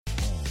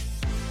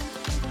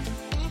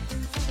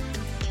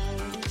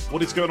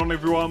What is going on,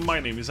 everyone?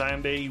 My name is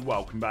Andy.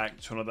 Welcome back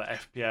to another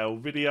FPL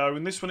video.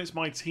 In this one, it's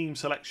my team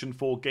selection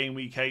for Game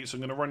Week 8. So I'm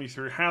going to run you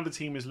through how the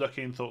team is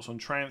looking, thoughts on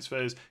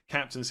transfers,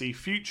 captaincy,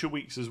 future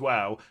weeks as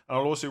well. And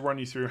I'll also run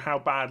you through how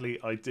badly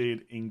I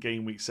did in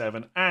Game Week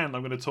 7. And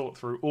I'm going to talk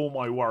through all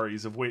my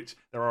worries, of which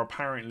there are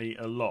apparently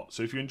a lot.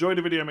 So if you enjoyed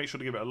the video, make sure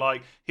to give it a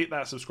like. Hit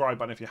that subscribe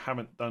button if you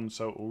haven't done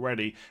so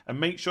already. And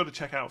make sure to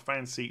check out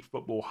Fantasy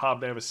Football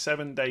Hub. They have a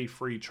 7-day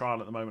free trial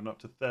at the moment, up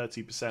to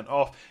 30%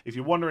 off. If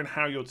you're wondering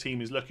how your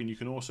team is looking, you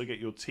can also get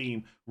your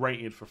team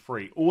rated for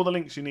free. All the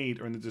links you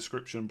need are in the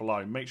description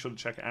below. Make sure to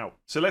check it out.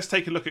 So let's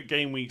take a look at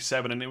Game Week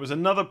 7, and it was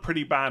another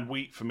pretty bad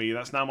week for me.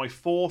 That's now my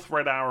 4th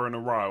red hour in a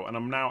row, and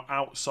I'm now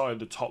outside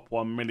the top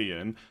 1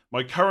 million.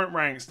 My current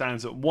rank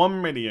stands at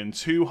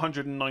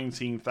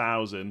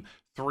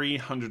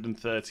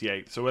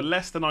 1,219,338, so a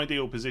less than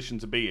ideal position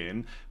to be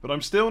in, but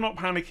I'm still not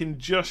panicking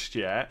just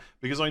yet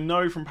because I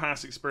know from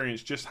past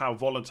experience just how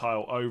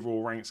volatile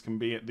overall ranks can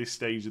be at this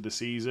stage of the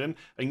season.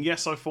 And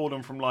yes, I've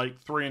fallen from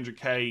like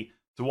 300k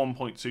to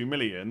 1.2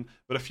 million,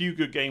 but a few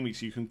good game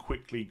weeks you can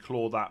quickly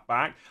claw that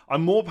back.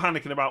 I'm more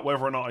panicking about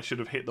whether or not I should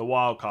have hit the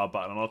wildcard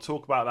button, and I'll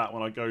talk about that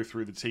when I go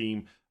through the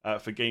team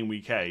for Game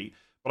Week 8.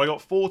 But I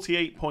got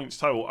 48 points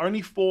total.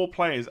 Only 4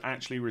 players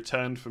actually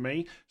returned for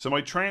me. So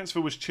my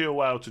transfer was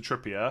Chilwell to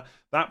Trippier.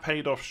 That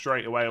paid off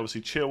straight away.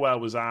 Obviously,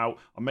 Chilwell was out.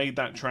 I made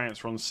that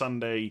transfer on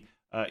Sunday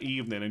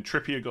evening, and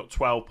Trippier got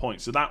 12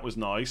 points. So that was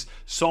nice.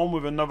 Son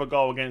with another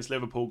goal against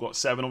Liverpool got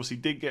 7. Obviously,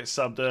 did get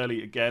subbed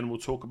early again. We'll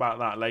talk about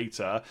that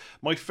later.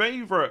 My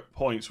favourite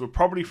points were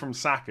probably from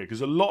Saka, because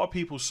a lot of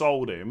people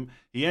sold him.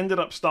 He ended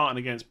up starting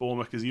against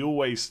Bournemouth because he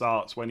always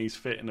starts when he's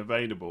fit and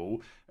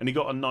available, and he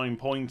got a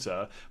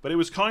 9-pointer. But it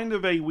was kind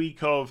of a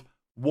week of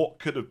what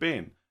could have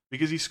been,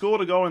 because he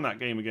scored a goal in that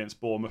game against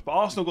Bournemouth, but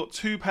Arsenal got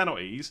 2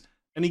 penalties,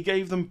 and he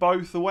gave them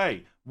both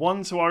away.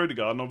 One to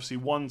Odegaard, and obviously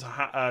one to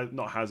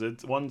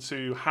one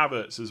to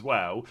Havertz as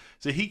well.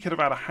 So he could have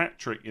had a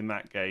hat-trick in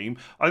that game.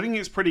 I think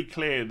it's pretty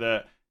clear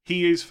that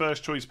he is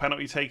first choice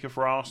penalty taker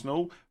for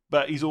Arsenal,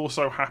 but he's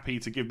also happy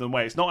to give them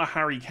away. It's not a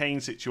Harry Kane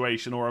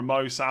situation or a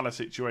Mo Salah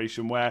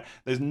situation where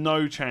there's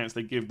no chance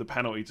they give the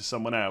penalty to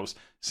someone else.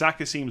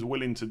 Saka seems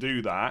willing to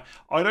do that.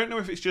 I don't know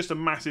if it's just a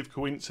massive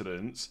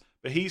coincidence,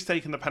 but he's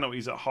taken the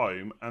penalties at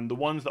home, and the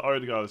ones that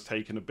Odegaard has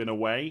taken have been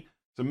away.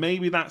 So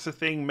maybe that's a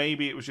thing.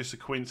 Maybe it was just a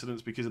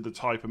coincidence because of the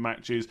type of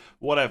matches.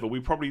 Whatever.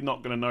 We're probably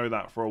not going to know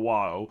that for a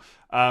while.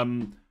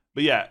 But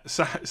yeah,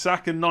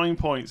 Saka 9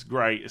 points,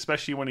 great,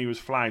 especially when he was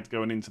flagged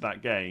going into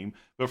that game.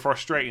 But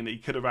frustrating that he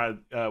could have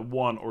had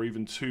 1 or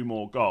even 2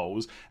 more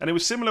goals. And it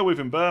was similar with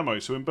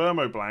Mbeumo. So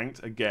Mbeumo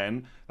blanked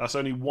again. That's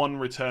only 1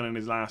 return in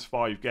his last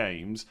 5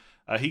 games.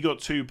 He got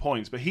 2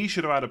 points, but he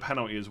should have had a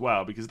penalty as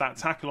well, because that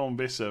tackle on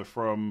Visser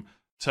from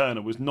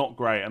Turner was not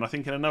great, and I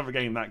think in another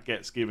game that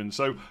gets given.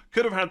 So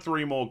could have had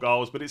 3 more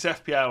goals, but it's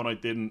FPL and I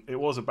didn't. It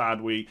was a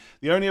bad week.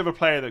 The only other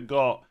player that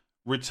got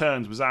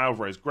returns was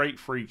Alvarez. Great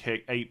free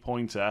kick,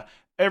 8-pointer.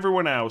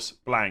 Everyone else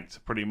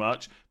blanked pretty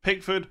much.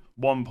 Pickford,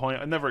 1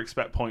 point. I never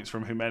expect points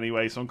from him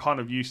anyway, so I'm kind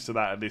of used to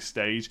that at this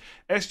stage.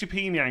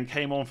 Estupinian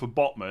came on for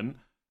Botman.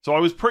 So I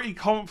was pretty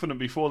confident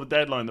before the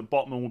deadline that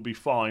Botman would be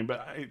fine,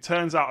 but it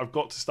turns out I've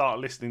got to start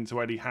listening to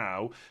Eddie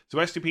Howe. So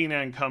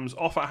Estupinian comes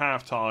off at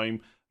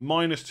half-time,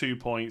 -2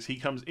 points. He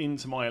comes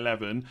into my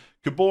 11.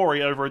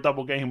 Kabori, over a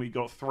double game week,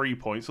 got 3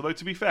 points. Although,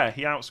 to be fair,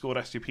 he outscored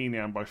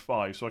Estupinian by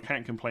 5, so I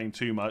can't complain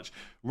too much.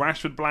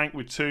 Rashford blank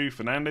with 2.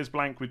 Fernandes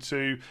blank with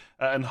 2.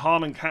 And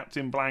Haaland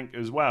captain blank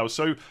as well.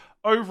 So,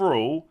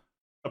 overall,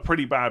 a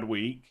pretty bad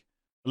week.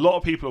 A lot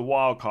of people have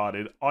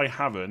wildcarded. I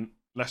haven't.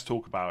 Let's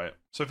talk about it.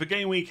 So for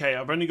Game Week 8,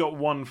 I've only got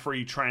 1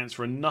 free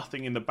transfer and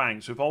nothing in the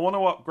bank. So if I want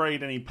to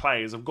upgrade any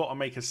players, I've got to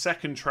make a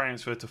second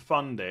transfer to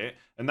fund it.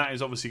 And that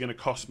is obviously going to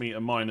cost me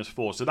a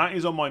 -4. So that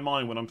is on my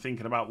mind when I'm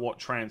thinking about what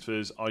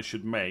transfers I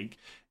should make.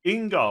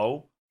 In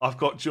goal, I've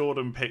got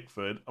Jordan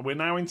Pickford. We're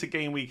now into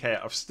Game Week 8.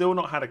 I've still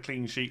not had a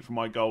clean sheet from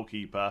my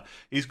goalkeeper.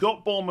 He's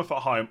got Bournemouth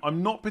at home.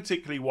 I'm not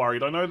particularly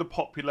worried. I know the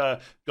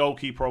popular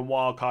goalkeeper on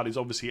wildcard is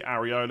obviously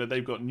Areola.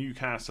 They've got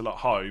Newcastle at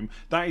home.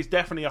 That is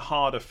definitely a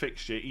harder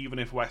fixture, even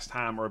if West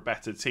Ham are a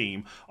better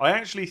team. I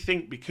actually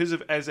think because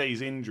of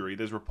Eze's injury,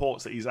 there's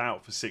reports that he's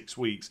out for 6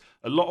 weeks.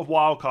 A lot of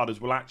wildcarders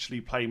will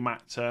actually play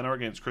Matt Turner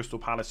against Crystal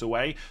Palace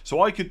away.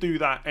 So I could do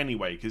that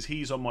anyway, because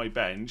he's on my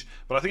bench.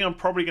 But I think I'm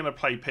probably going to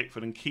play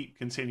Pickford and keep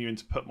continuing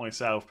to put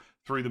myself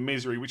through the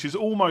misery, which is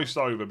almost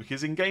over,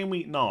 because in Game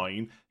Week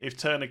 9, if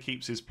Turner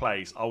keeps his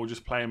place, I will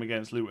just play him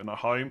against Luton at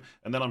home,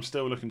 and then I'm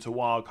still looking to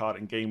wildcard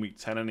in Game Week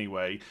 10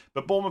 anyway.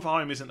 But Bournemouth at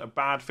home isn't a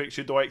bad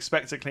fixture. Do I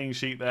expect a clean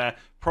sheet there?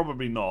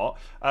 Probably not.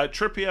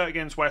 Trippier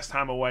against West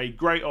Ham away,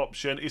 great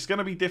option. It's going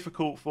to be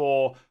difficult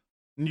for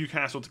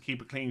Newcastle to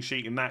keep a clean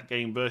sheet in that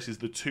game versus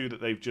the 2 that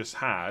they've just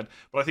had.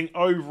 But I think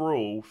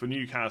overall for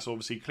Newcastle,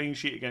 obviously clean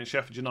sheet against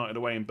Sheffield United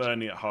away and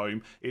Burnley at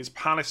home. It's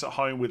Palace at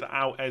home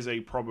without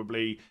Eze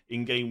probably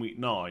in Game Week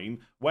 9.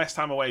 West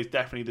Ham away is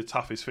definitely the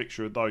toughest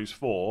fixture of those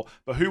 4.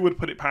 But who would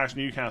put it past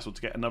Newcastle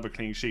to get another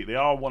clean sheet? They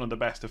are one of the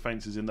best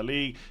defences in the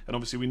league. And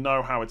obviously we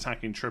know how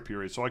attacking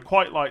Trippier is. So I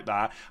quite like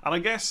that. And I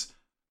guess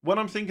when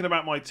I'm thinking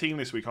about my team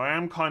this week, I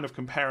am kind of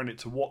comparing it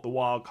to what the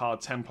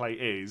wildcard template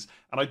is.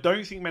 And I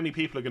don't think many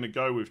people are going to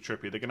go with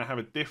Trippier. They're going to have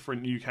a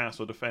different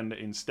Newcastle defender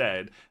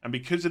instead. And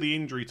because of the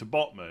injury to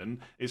Botman,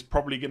 it's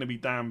probably going to be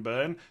Dan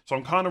Burn. So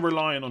I'm kind of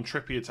relying on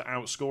Trippier to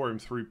outscore him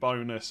through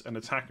bonus and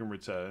attacking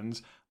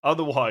returns.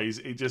 Otherwise,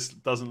 it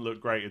just doesn't look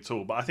great at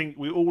all. But I think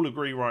we all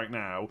agree right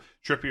now,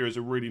 Trippier is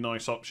a really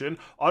nice option.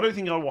 I don't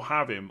think I will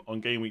have him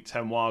on Game Week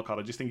 10 wildcard.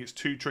 I just think it's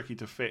too tricky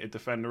to fit a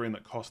defender in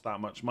that costs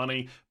that much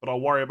money. But I'll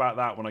worry about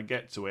that when I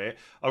get to it.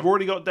 I've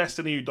already got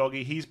Destiny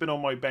Udogie. He's been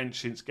on my bench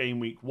since Game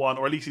Week 1,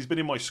 or at least he's been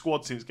in my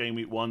squad since Game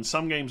Week 1.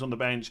 Some games on the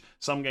bench,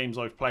 some games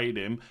I've played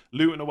him.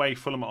 Luton away,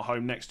 Fulham at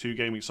home, next 2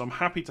 game weeks. So I'm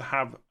happy to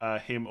have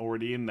him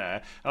already in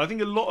there. And I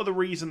think a lot of the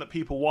reason that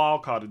people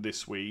wildcarded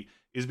this week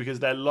is because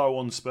they're low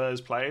on Spurs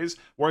players,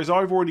 whereas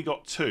I've already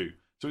got 2.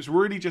 So it's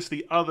really just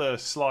the other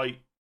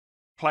slight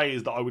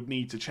players that I would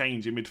need to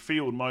change in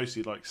midfield,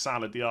 mostly like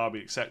Salah,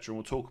 Diaby, etc. And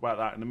we'll talk about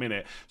that in a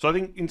minute. So I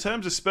think in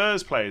terms of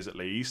Spurs players, at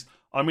least,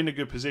 I'm in a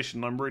good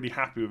position. I'm really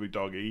happy with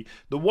Udogie.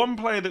 The one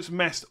player that's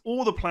messed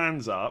all the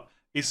plans up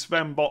is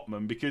Sven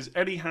Botman, because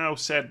Eddie Howe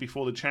said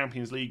before the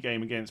Champions League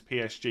game against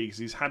PSG, because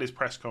he's had his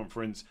press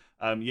conference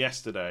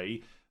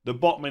yesterday, the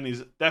Botman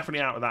is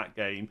definitely out of that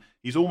game.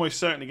 He's almost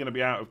certainly going to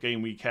be out of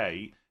game week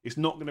 8. It's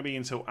not going to be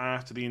until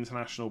after the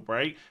international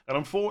break. And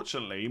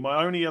unfortunately,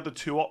 my only other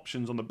 2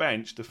 options on the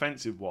bench,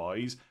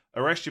 defensive-wise,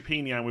 are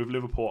Estepinian with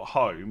Liverpool at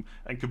home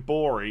and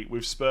Kabori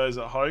with Spurs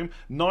at home,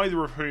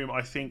 neither of whom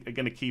I think are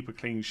going to keep a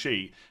clean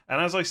sheet.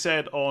 And as I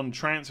said on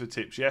Transfer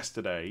Tips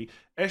yesterday,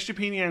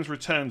 Estepinian's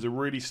returns are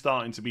really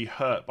starting to be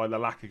hurt by the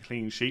lack of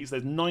clean sheets.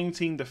 There's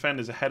 19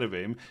 defenders ahead of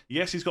him.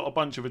 Yes, he's got a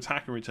bunch of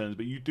attacking returns,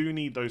 but you do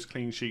need those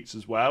clean sheets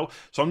as well.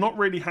 So I'm not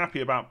really happy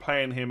about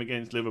playing him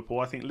against Liverpool.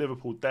 I think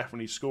Liverpool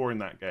definitely score in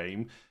that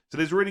game. So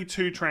there's really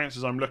 2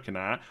 transfers I'm looking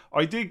at.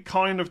 I did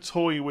kind of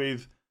toy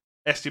with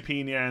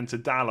Estepinian to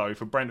Dalot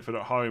for Brentford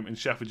at home and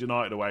Sheffield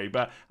United away,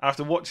 but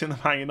after watching the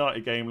Man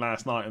United game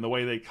last night and the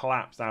way they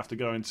collapsed after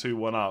going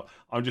 2-1 up,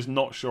 I'm just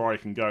not sure I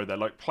can go there.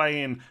 Like,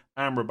 playing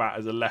Amrabat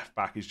as a left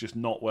back is just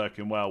not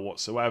working well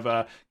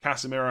whatsoever.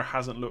 Casemiro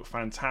hasn't looked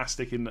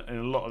fantastic in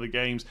a lot of the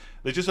games.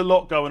 There's just a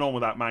lot going on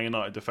with that Man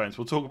United defence.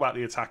 We'll talk about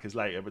the attackers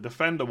later, but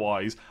defender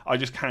wise, I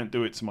just can't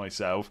do it to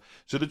myself.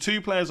 So the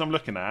 2 players I'm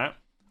looking at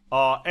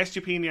are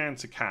Estepinian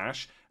to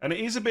cash, and it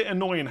is a bit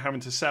annoying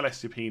having to sell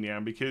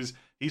Estepinian because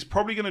he's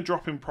probably going to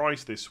drop in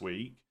price this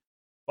week,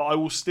 but I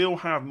will still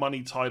have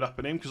money tied up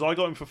in him because I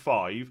got him for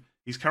 5.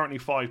 He's currently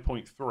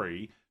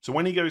 5.3. So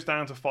when he goes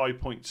down to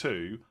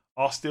 5.2,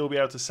 I'll still be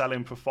able to sell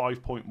him for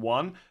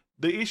 5.1.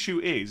 The issue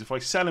is, if I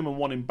sell him and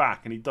want him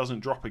back and he doesn't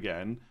drop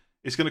again,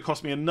 it's going to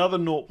cost me another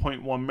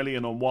 0.1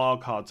 million on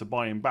wildcard to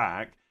buy him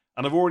back.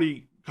 And I've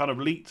already kind of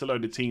leaked a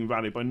load of team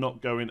value by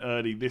not going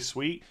early this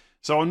week.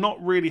 So I'm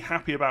not really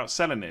happy about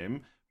selling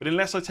him. But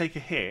unless I take a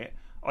hit,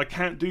 I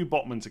can't do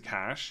Botman to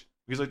cash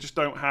because I just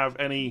don't have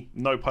any,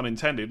 no pun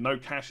intended, no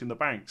cash in the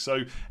bank.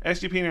 So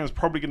Estepinian is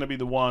probably going to be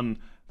the one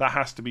that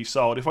has to be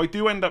sold. If I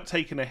do end up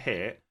taking a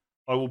hit,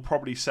 I will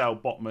probably sell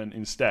Botman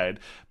instead.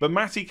 But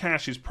Matty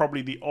Cash is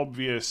probably the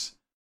obvious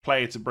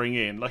player to bring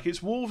in. Like,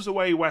 it's Wolves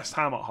away, West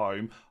Ham at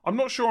home. I'm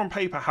not sure on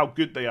paper how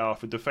good they are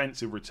for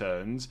defensive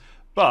returns,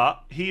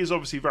 but he is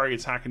obviously very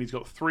attacking. He's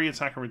got 3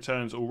 attacking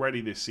returns already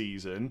this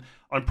season.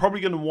 I'm probably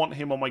going to want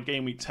him on my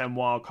Game Week 10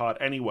 wildcard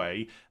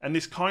anyway. And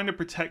this kind of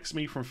protects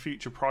me from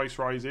future price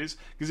rises.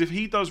 Because if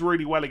he does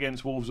really well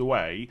against Wolves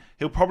away,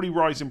 he'll probably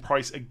rise in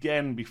price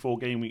again before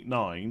Game Week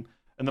 9.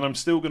 And then I'm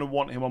still going to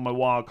want him on my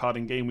wildcard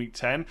in Game Week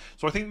 10.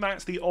 So I think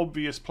that's the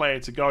obvious player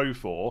to go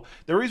for.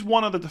 There is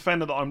one other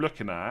defender that I'm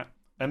looking at,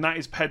 and that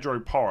is Pedro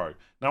Porro.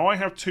 Now, I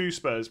have 2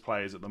 Spurs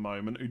players at the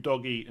moment,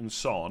 Udogie and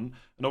Son.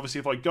 And obviously,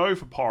 if I go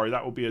for Porro,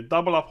 that will be a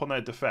double up on their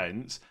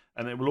defence,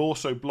 and it will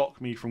also block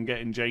me from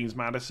getting James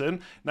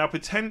Maddison. Now,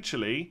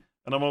 potentially,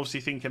 and I'm obviously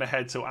thinking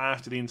ahead till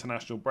after the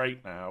international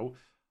break now,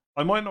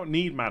 I might not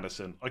need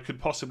Maddison. I could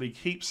possibly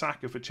keep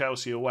Saka for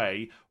Chelsea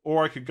away,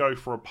 or I could go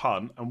for a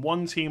punt. And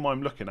one team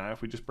I'm looking at,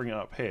 if we just bring it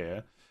up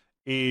here,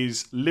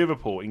 is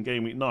Liverpool in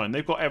Game Week 9.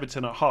 They've got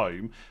Everton at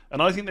home,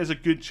 and I think there's a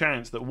good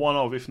chance that one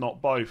of, if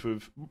not both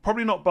of,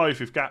 probably not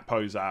both if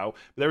Gakpo's out,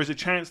 but there is a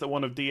chance that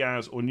one of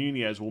Diaz or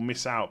Nunez will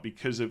miss out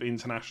because of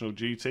international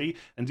duty,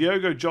 and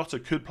Diogo Jota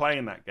could play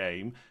in that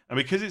game, and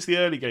because it's the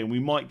early game, we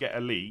might get a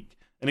leak,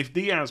 and if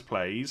Diaz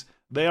plays,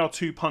 they are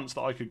 2 punts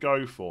that I could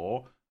go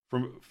for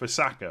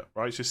Saka,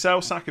 right? So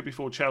sell Saka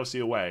before Chelsea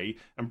away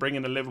and bring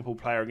in a Liverpool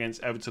player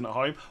against Everton at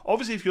home.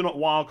 Obviously, if you're not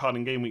wildcard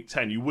in Game Week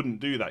 10, you wouldn't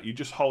do that. You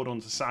just hold on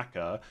to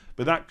Saka.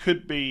 But that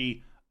could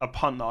be a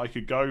punt that I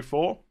could go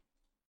for.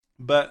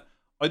 But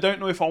I don't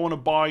know if I want to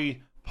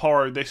buy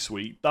Porro this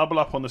week, double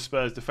up on the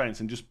Spurs defence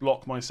and just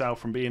block myself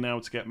from being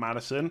able to get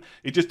Maddison.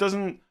 It just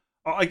doesn't...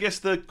 I guess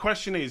the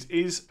question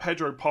is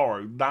Pedro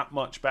Porro that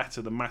much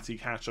better than Matty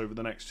Cash over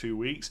the next 2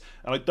 weeks?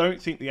 And I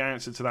don't think the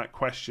answer to that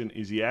question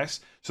is yes.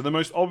 So the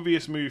most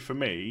obvious move for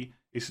me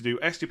is to do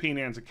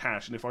Estepinian to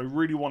Cash, and if I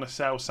really want to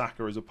sell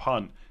Saka as a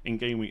punt in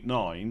Game Week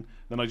 9,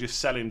 then I just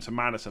sell him to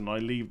Maddison and I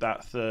leave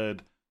that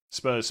third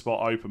Spurs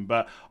spot open.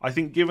 But I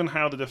think given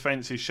how the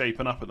defence is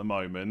shaping up at the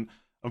moment,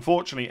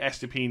 unfortunately,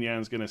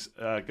 Estepinian's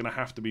gonna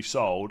have to be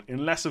sold,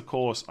 unless, of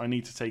course, I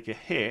need to take a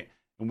hit,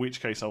 in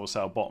which case I will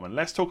sell Botman.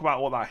 Let's talk about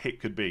what that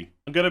hit could be.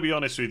 I'm going to be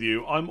honest with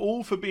you, I'm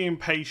all for being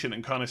patient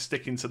and kind of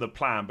sticking to the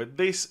plan, but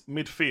this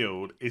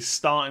midfield is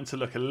starting to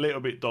look a little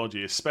bit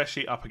dodgy,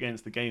 especially up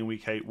against the Game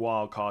Week 8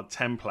 wildcard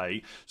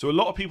template. So a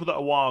lot of people that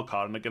are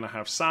wildcard are going to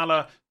have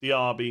Salah,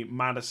 Diaby,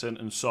 Maddison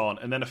and Son,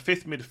 and then a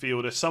fifth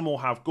midfielder. Some will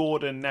have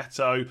Gordon,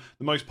 Neto.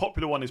 The most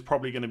popular one is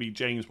probably going to be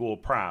James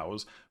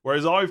Ward-Prowse,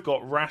 whereas I've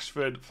got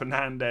Rashford,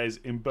 Fernandes,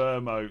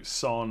 Mbeumo,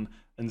 Son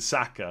and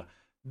Saka.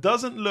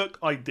 Doesn't look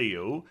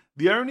ideal.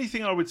 The only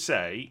thing I would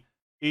say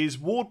is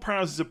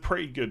Ward-Prowse is a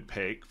pretty good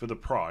pick for the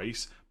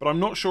price, but I'm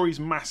not sure he's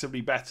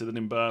massively better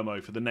than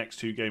Mbeumo for the next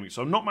 2 game weeks.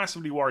 So I'm not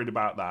massively worried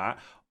about that.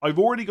 I've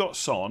already got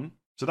Son,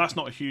 so that's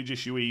not a huge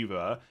issue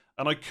either.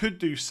 And I could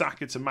do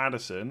Saka to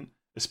Maddison,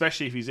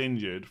 especially if he's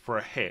injured, for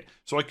a hit.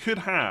 So I could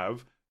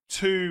have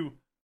 2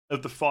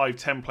 of the 5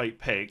 template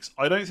picks.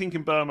 I don't think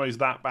Mbeumo is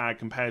that bad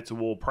compared to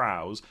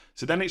Ward-Prowse.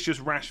 So then it's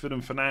just Rashford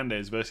and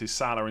Fernandes versus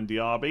Salah and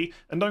Diaby.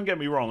 And don't get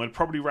me wrong, I'd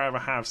probably rather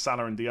have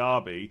Salah and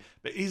Diaby.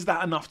 But is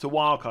that enough to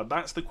wildcard?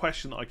 That's the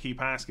question that I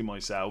keep asking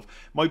myself.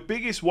 My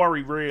biggest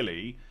worry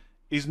really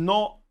is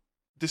not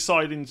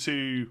deciding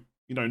to,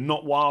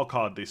 not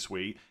wildcard this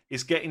week.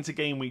 It's getting to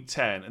game week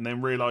 10 and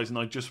then realising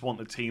I just want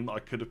the team that I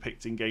could have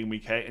picked in game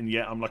week 8. And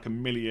yet I'm like $1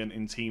 million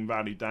in team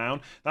value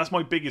down. That's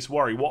my biggest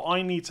worry. What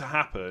I need to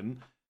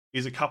happen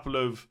is a couple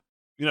of,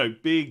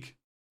 big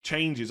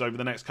changes over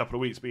the next couple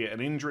of weeks, be it an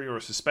injury or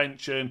a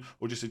suspension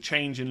or just a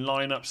change in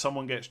lineup,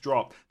 someone gets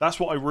dropped. That's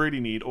what I really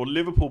need. Or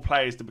Liverpool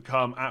players to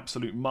become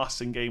absolute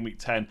musts in game week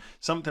 10,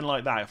 something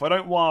like that. If I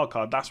don't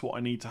wildcard, that's what I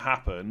need to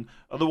happen.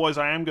 Otherwise,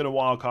 I am going to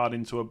wildcard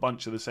into a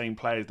bunch of the same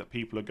players that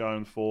people are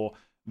going for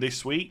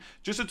this week.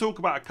 Just to talk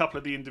about a couple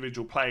of the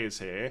individual players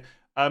here.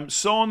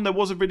 Son, there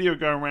was a video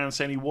going around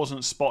saying he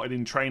wasn't spotted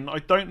in training. I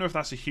don't know if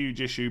that's a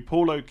huge issue.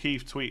 Paul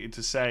O'Keefe tweeted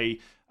to say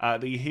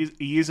that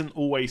he isn't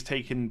always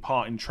taking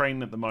part in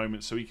training at the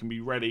moment, so he can be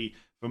ready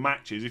for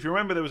matches. If you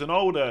remember, there was an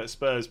older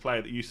Spurs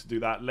player that used to do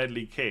that,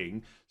 Ledley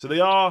King. So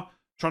they are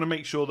trying to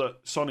make sure that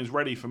Son is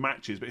ready for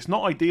matches, but it's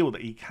not ideal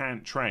that he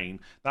can't train.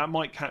 That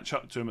might catch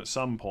up to him at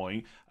some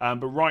point.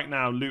 But right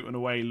now, Luton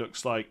away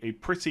looks like a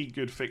pretty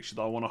good fixture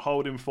that I want to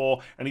hold him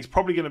for, and he's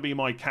probably going to be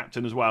my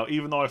captain as well,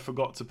 even though I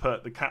forgot to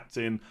put the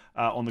captain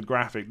on the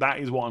graphic. That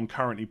is what I'm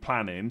currently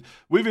planning.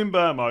 With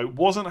Mbeumo,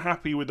 wasn't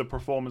happy with the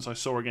performance I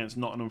saw against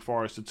Nottingham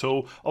Forest at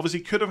all. Obviously,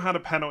 could have had a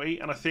penalty,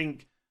 and I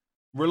think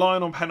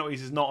relying on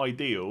penalties is not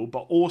ideal,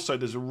 but also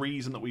there's a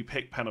reason that we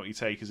pick penalty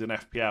takers in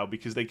FPL,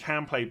 because they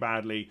can play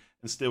badly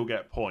and still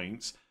get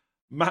points.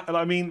 Man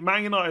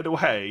United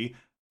away,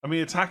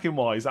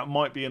 attacking-wise, that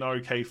might be an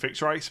okay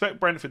fixture. I expect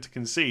Brentford to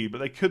concede, but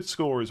they could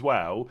score as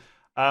well.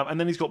 And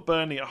then he's got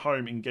Burnley at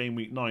home in game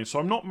week 9. So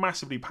I'm not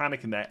massively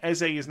panicking there.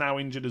 Eze is now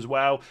injured as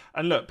well.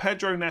 And look,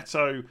 Pedro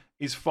Neto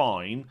is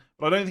fine,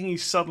 but I don't think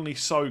he's suddenly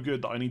so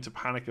good that I need to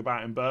panic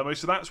about Mbeumo.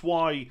 So that's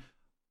why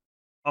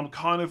I'm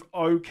kind of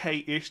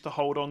okay-ish to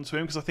hold on to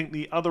him, because I think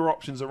the other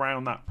options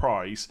around that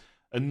price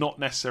are not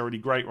necessarily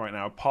great right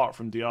now, apart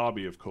from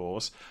Diaby, of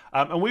course.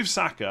 And with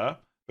Saka,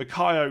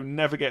 Bukayo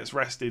never gets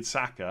rested.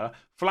 Saka,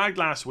 flagged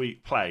last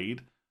week,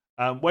 played,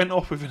 went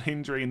off with an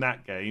injury in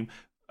that game,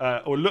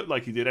 or looked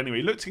like he did anyway.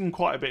 He looked in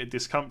quite a bit of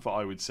discomfort,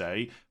 I would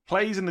say.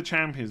 Plays in the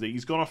Champions League.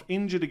 He's gone off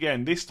injured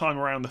again, this time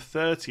around the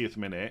 30th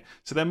minute.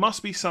 So there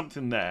must be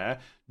something there.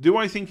 Do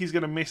I think he's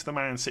going to miss the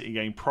Man City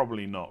game?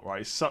 Probably not,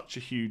 right? It's such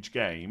a huge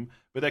game.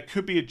 But there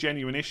could be a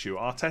genuine issue.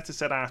 Arteta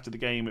said after the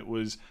game it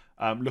was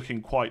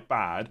looking quite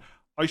bad.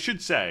 I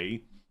should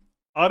say,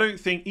 I don't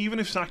think, even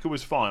if Saka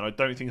was fine, I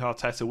don't think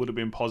Arteta would have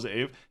been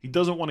positive. He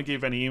doesn't want to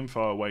give any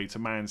info away to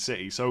Man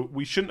City. So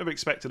we shouldn't have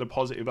expected a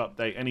positive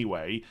update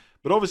anyway.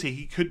 But obviously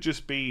he could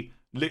just be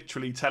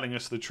literally telling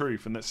us the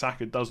truth and that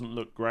Saka doesn't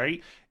look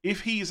great.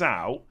 If he's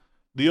out,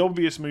 the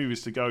obvious move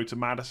is to go to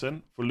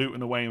Maddison for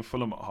Luton away and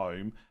Fulham at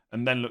home,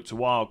 and then look to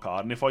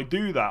wildcard. And if I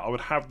do that, I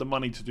would have the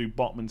money to do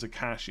Botman to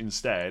cash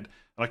instead,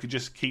 and I could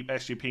just keep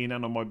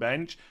SGPN on my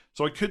bench.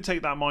 So I could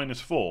take that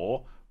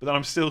 -4, but then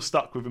I'm still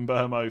stuck with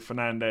Mbeumo,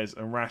 Fernandes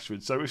and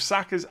Rashford. So if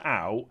Saka's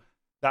out,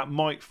 that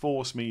might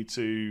force me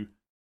to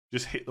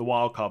just hit the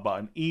wildcard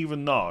button,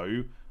 even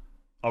though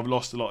I've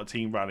lost a lot of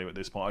team value at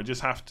this point. I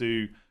just have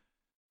to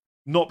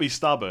not be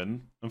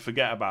stubborn and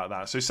forget about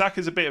that. So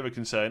Saka's a bit of a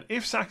concern.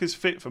 If Saka's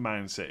fit for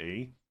Man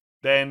City,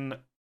 then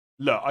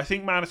look, I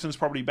think Maddison's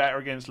probably better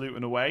against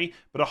Luton away,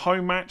 but a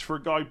home match for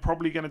a guy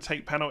probably going to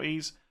take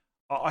penalties,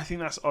 I think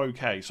that's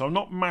okay. So I'm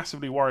not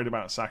massively worried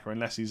about Saka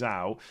unless he's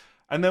out.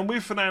 And then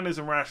with Fernandes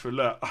and Rashford,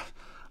 look,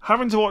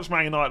 having to watch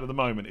Man United at the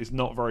moment is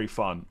not very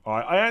fun. All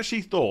right? I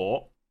actually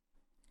thought,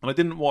 and I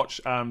didn't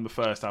watch the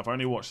first half, I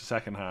only watched the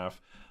second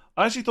half.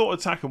 I actually thought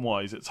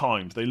attacking-wise at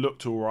times they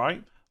looked all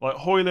right. Like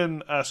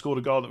Højlund scored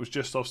a goal that was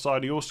just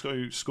offside. He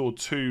also scored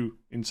 2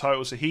 in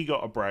total, so he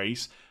got a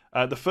brace.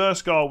 The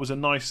first goal was a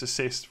nice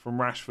assist from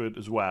Rashford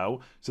as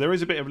well. So there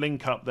is a bit of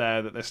link up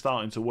there that they're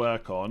starting to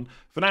work on.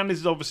 Fernandes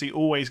is obviously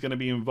always going to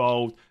be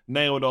involved,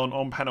 nailed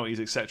on penalties,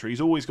 etc. He's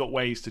always got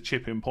ways to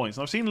chip in points.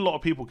 And I've seen a lot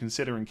of people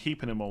considering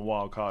keeping him on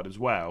wildcard as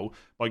well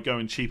by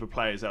going cheaper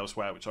players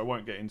elsewhere, which I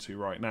won't get into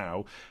right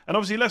now. And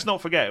obviously, let's not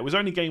forget, it was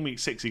only game week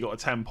 6 he got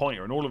a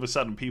 10-pointer, and all of a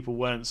sudden people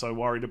weren't so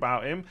worried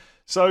about him.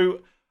 So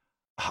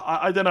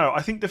I don't know.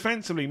 I think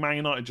defensively, Man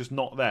United just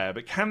not there.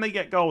 But can they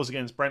get goals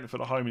against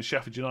Brentford at home and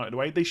Sheffield United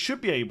away? They should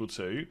be able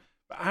to.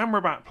 But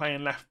Amrabat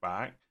playing left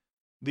back,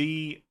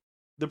 the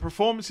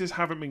performances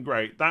haven't been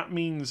great. That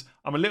means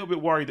I'm a little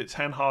bit worried that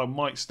Ten Hag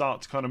might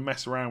start to kind of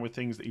mess around with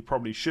things that he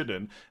probably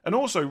shouldn't. And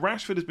also,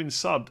 Rashford has been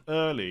subbed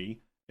early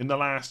in the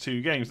last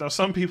 2 games. Now,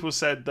 some people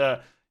said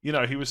that, you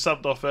know, he was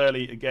subbed off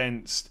early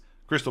against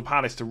Crystal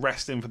Palace to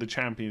rest him for the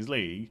Champions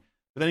League.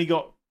 But then he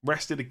got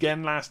rested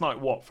again last night.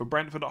 What, for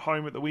Brentford at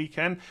home at the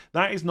weekend?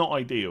 That is not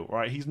ideal,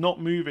 right? He's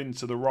not moving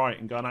to the right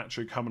and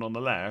Garnacho coming on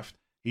the left.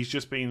 He's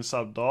just being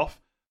subbed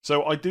off.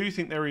 So I do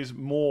think there is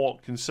more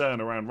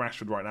concern around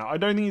Rashford right now. I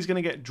don't think he's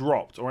going to get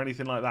dropped or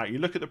anything like that. You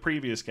look at the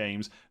previous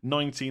games,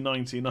 90,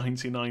 90,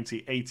 90,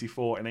 90,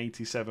 84 and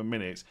 87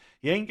 minutes.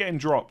 He ain't getting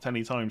dropped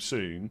anytime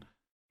soon.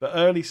 The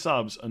early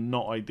subs are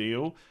not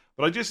ideal.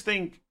 But I just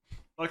think,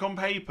 like on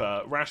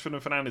paper, Rashford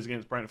and Fernandes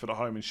against Brentford at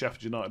home and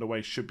Sheffield United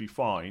away should be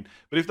fine.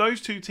 But if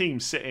those 2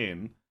 teams sit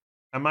in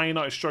and Man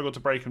United struggle to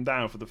break them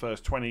down for the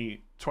first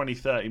 20,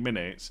 30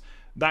 minutes,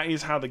 that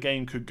is how the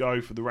game could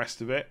go for the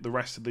rest of it, the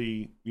rest of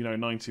the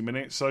 90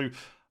 minutes. So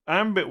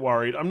I'm a bit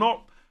worried. I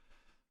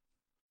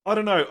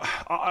don't know.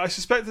 I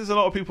suspect there's a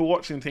lot of people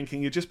watching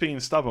thinking you're just being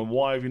stubborn.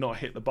 Why have you not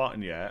hit the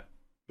button yet?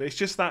 But it's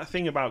just that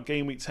thing about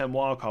Game Week 10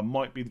 wildcard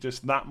might be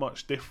just that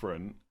much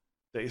different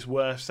that it's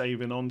worth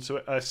saving onto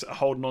it,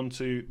 holding on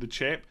to the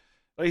chip.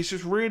 It's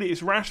just really,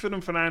 it's Rashford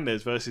and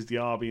Fernandes versus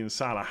Diaby and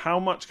Salah. How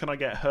much can I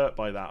get hurt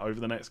by that over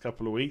the next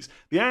couple of weeks?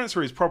 The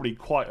answer is probably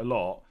quite a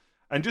lot.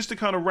 And just to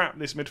kind of wrap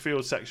this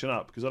midfield section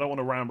up, because I don't want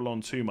to ramble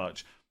on too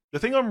much, the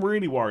thing I'm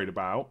really worried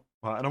about,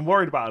 and I'm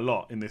worried about a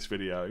lot in this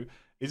video,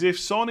 is if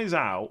Son is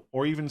out,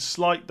 or even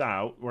slight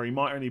doubt, where he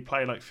might only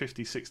play like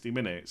 50, 60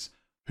 minutes,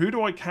 who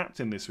do I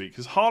captain this week?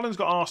 Because Haaland's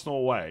got Arsenal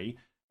away,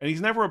 and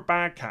he's never a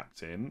bad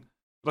captain.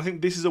 But I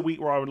think this is a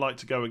week where I would like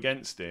to go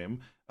against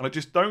him. And I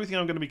just don't think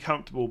I'm going to be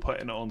comfortable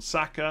putting it on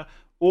Saka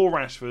or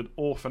Rashford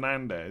or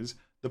Fernandes.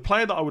 The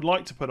player that I would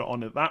like to put it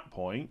on at that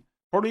point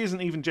probably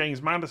isn't even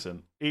James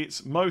Maddison.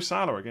 It's Mo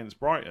Salah against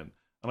Brighton.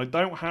 And I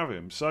don't have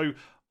him. So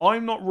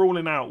I'm not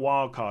ruling out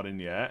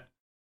wildcarding yet.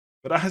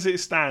 But as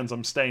it stands,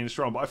 I'm staying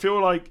strong. But I feel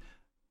like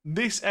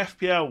this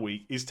FPL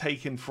week is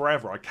taking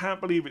forever. I can't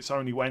believe it's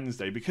only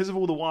Wednesday. Because of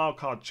all the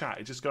wildcard chat,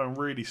 it's just going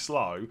really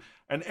slow.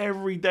 And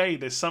every day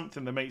there's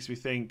something that makes me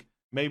think,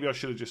 maybe I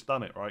should have just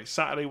done it, right?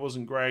 Saturday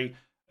wasn't great.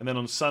 And then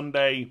on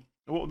Sunday,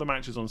 what were the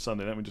matches on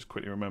Sunday? Let me just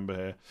quickly remember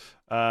here.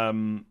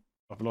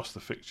 I've lost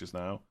the fixtures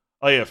now.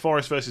 Oh, yeah,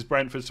 Forest versus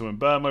Brentford. So when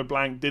Burmo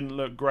blanked, didn't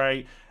look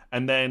great.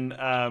 And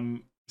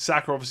then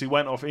Saka obviously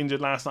went off injured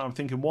last night. I'm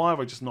thinking, why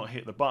have I just not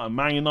hit the button?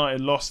 Man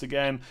United lost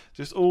again.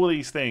 Just all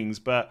these things.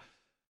 But,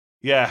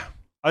 yeah,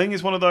 I think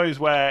it's one of those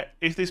where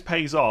if this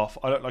pays off,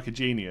 I look like a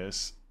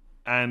genius.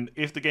 And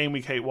if the Game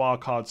Week 8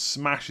 wildcard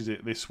smashes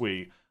it this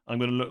week, I'm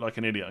going to look like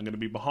an idiot. I'm going to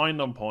be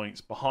behind on points,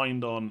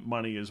 behind on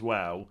money as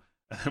well,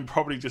 and then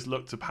probably just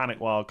look to panic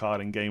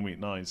wildcard in Game Week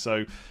 9.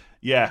 So,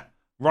 yeah,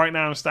 right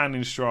now I'm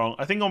standing strong.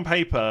 I think on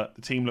paper,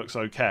 the team looks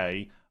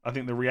okay. I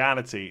think the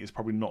reality is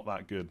probably not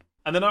that good.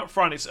 And then up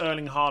front, it's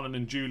Erling Haaland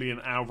and Julian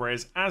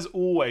Alvarez. As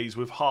always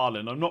with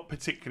Haaland, I'm not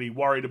particularly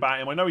worried about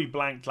him. I know he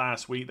blanked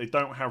last week. They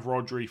don't have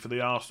Rodri for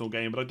the Arsenal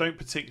game, but I don't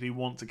particularly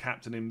want to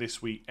captain him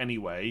this week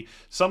anyway.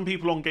 Some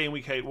people on Game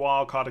Week 8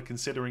 wildcard are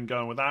considering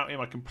going without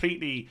him. I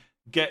completely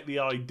get the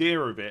idea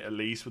of it, at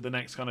least with the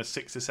next kind of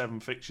 6 to 7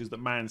 fixtures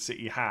that Man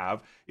City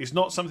have. It's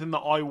not something that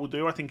I will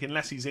do. I think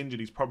unless he's injured,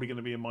 he's probably going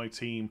to be in my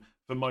team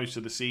for most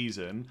of the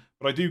season.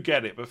 But I do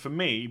get it. But for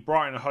me,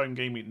 Brighton at home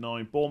Game Week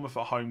 9, Bournemouth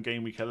at home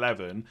Game Week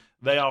 11,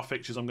 they are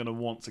fixtures I'm going to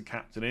want to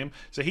captain him.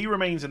 So he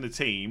remains in the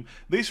team.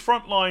 This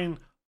front line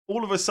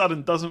all of a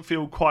sudden doesn't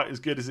feel quite as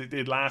good as it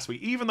did last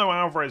week, even though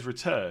Alvarez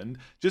returned,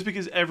 just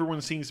because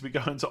everyone seems to be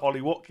going to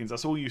Ollie Watkins.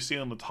 That's all you see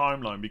on the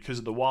timeline because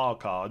of the wild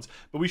cards.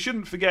 But we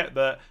shouldn't forget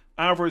that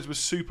Alvarez was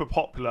super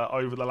popular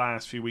over the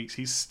last few weeks.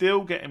 He's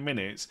still getting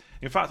minutes.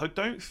 In fact,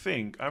 I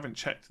haven't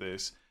checked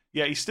this.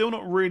 Yeah, he's still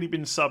not really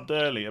been subbed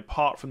early,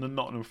 apart from the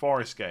Nottingham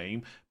Forest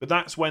game. But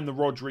that's when the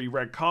Rodri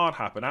red card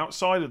happened.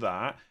 Outside of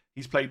that,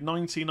 he's played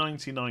 90,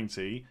 90,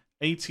 90,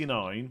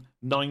 89,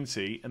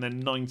 90, and then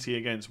 90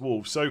 against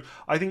Wolves. So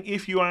I think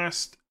if you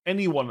asked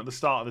anyone at the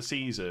start of the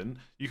season,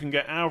 you can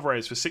get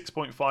Alvarez for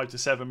 6.5 to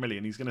 7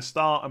 million. He's going to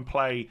start and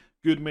play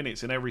good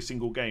minutes in every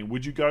single game.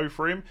 Would you go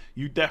for him?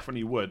 You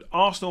definitely would.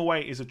 Arsenal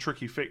away is a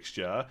tricky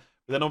fixture.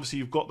 But then obviously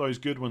you've got those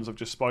good ones I've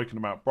just spoken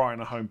about. Brighton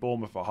at home,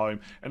 Bournemouth at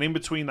home. And in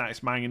between that,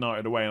 it's Man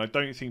United away. And I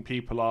don't think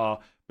people are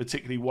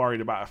particularly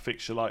worried about a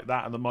fixture like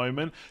that at the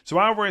moment. So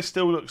Alvarez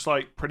still looks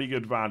like pretty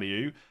good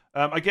value.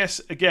 I guess,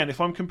 again, if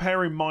I'm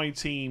comparing my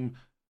team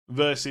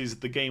versus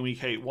the Game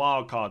Week 8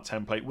 wildcard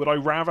template. Would I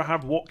rather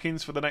have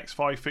Watkins for the next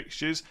 5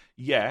 fixtures?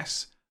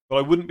 Yes, but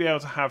I wouldn't be able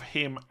to have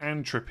him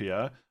and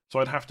Trippier, so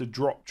I'd have to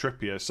drop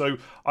Trippier. So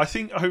I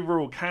think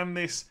overall, can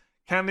this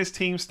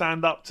team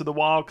stand up to the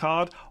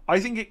wildcard? I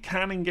think it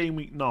can in Game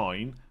Week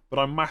 9, but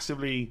I'm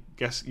massively,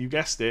 you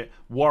guessed it,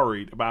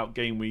 worried about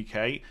Game Week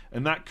 8,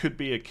 and that could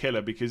be a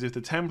killer, because if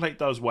the template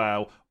does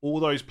well,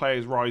 all those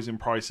players rise in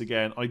price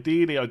again.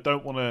 Ideally, I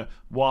don't want a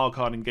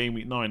wildcard in Game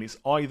Week 9. It's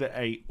either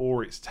 8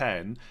 or it's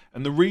 10,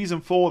 and the reason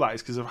for that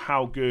is because of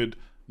how good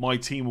my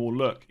team will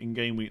look in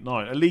Game Week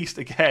 9. At least,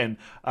 again,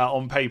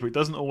 on paper, it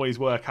doesn't always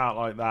work out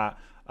like that.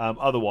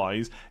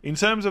 Otherwise, in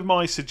terms of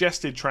my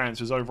suggested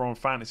transfers over on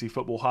Fantasy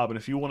Football Hub, and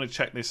if you want to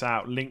check this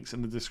out, links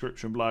in the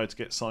description below to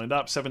get signed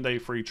up. 7-day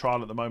free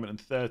trial at the moment and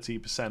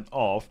 30%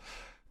 off.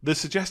 The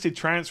suggested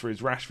transfer is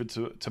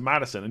Rashford to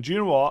Maddison, and do you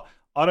know what?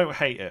 I don't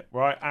hate it,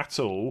 right, at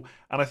all.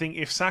 And I think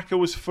if Saka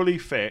was fully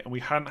fit and we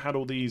hadn't had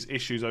all these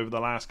issues over the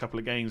last couple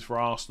of games for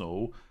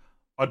Arsenal,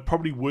 I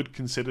probably would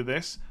consider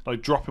this,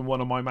 like dropping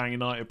one of my Man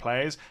United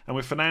players. And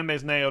with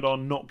Fernandes nailed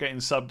on not getting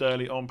subbed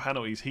early on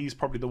penalties, he's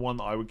probably the one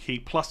that I would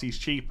keep. Plus, he's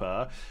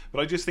cheaper. But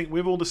I just think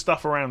with all the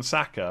stuff around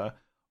Saka,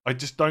 I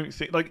just don't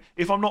think, like,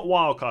 if I'm not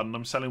wildcard and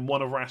I'm selling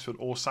one of Rashford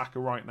or Saka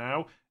right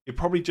now, it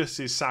probably just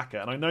is Saka.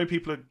 And I know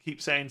people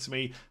keep saying to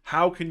me,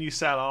 how can you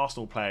sell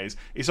Arsenal players?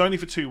 It's only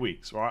for 2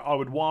 weeks, right? I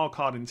would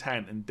wildcard in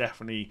 10 and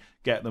definitely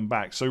get them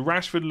back. So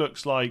Rashford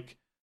looks like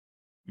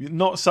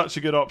not such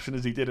a good option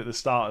as he did at the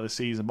start of the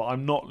season, but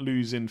I'm not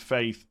losing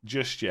faith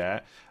just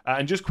yet.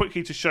 And just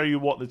quickly to show you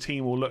what the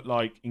team will look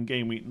like in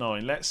Game Week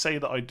 9, let's say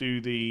that I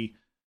do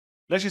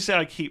let's just say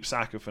I keep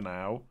Saka for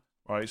now,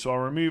 right? So I'll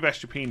remove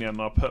Estupinian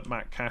and I'll put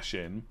Matt Cash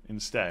in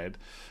instead.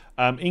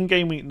 In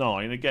Game Week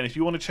 9, again, if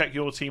you want to check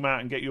your team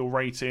out and get your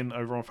rating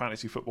over on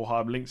Fantasy Football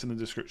Hub, links in the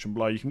description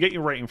below. You can get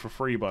your rating for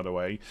free, by the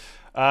way.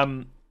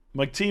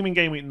 My team in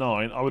Game Week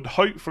 9, I would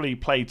hopefully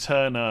play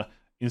Turner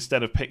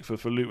instead of Pickford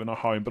for Luton at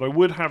home, but I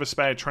would have a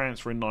spare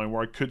transfer in 9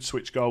 where I could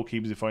switch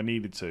goalkeepers if I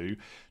needed to.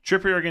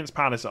 Trippier against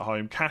Palace at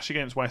home, Cash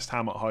against West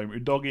Ham at home,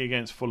 Udogie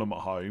against Fulham at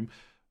home,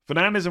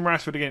 Fernandes and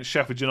Rashford against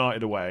Sheffield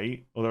United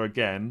away, although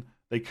again,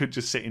 they could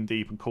just sit in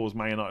deep and cause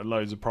Man United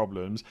loads of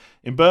problems.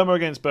 In Burma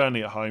against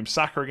Burnley at home,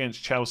 Saka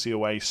against Chelsea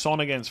away, Son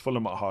against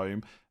Fulham at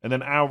home, and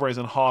then Alvarez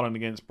and Haaland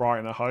against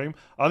Brighton at home.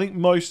 I think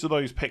most of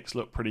those picks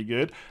look pretty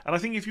good. And I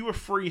think if you were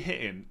free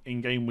hitting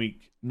in Game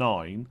Week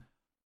 9,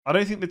 I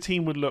don't think the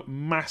team would look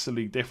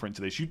massively different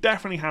to this. You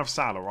definitely have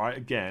Salah, right,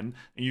 again,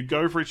 and you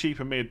go for a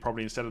cheaper mid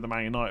probably instead of the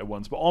Man United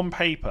ones. But on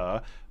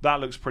paper, that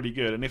looks pretty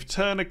good. And if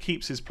Turner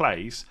keeps his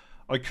place,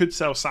 I could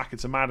sell Saka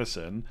to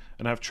Maddison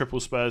and have triple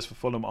Spurs for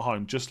Fulham at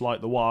home, just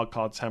like the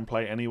wildcard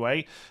template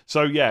anyway.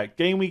 So yeah,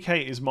 Game Week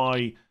 8 is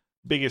my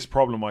biggest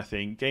problem, I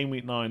think. Game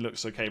Week 9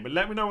 looks okay. But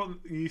let me know what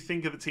you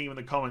think of the team in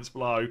the comments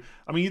below.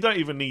 I mean, you don't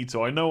even need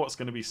to. I know what's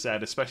going to be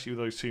said, especially with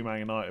those 2 Man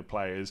United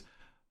players.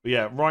 But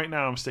yeah, right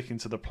now I'm sticking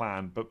to the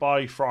plan. But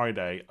by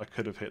Friday, I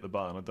could have hit the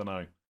button. I don't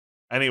know.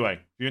 Anyway,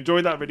 if you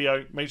enjoyed that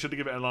video, make sure to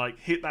give it a like.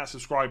 Hit that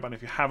subscribe button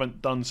if you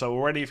haven't done so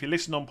already. If you're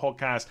listening on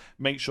podcast,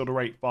 make sure to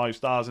rate 5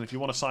 stars. And if you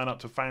want to sign up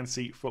to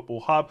Fantasy Football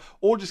Hub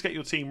or just get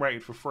your team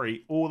rated for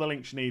free, all the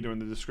links you need are in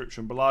the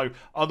description below.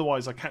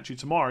 Otherwise, I'll catch you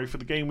tomorrow for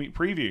the Game Week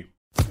preview.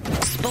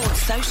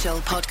 Sports Social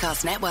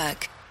Podcast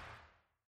Network.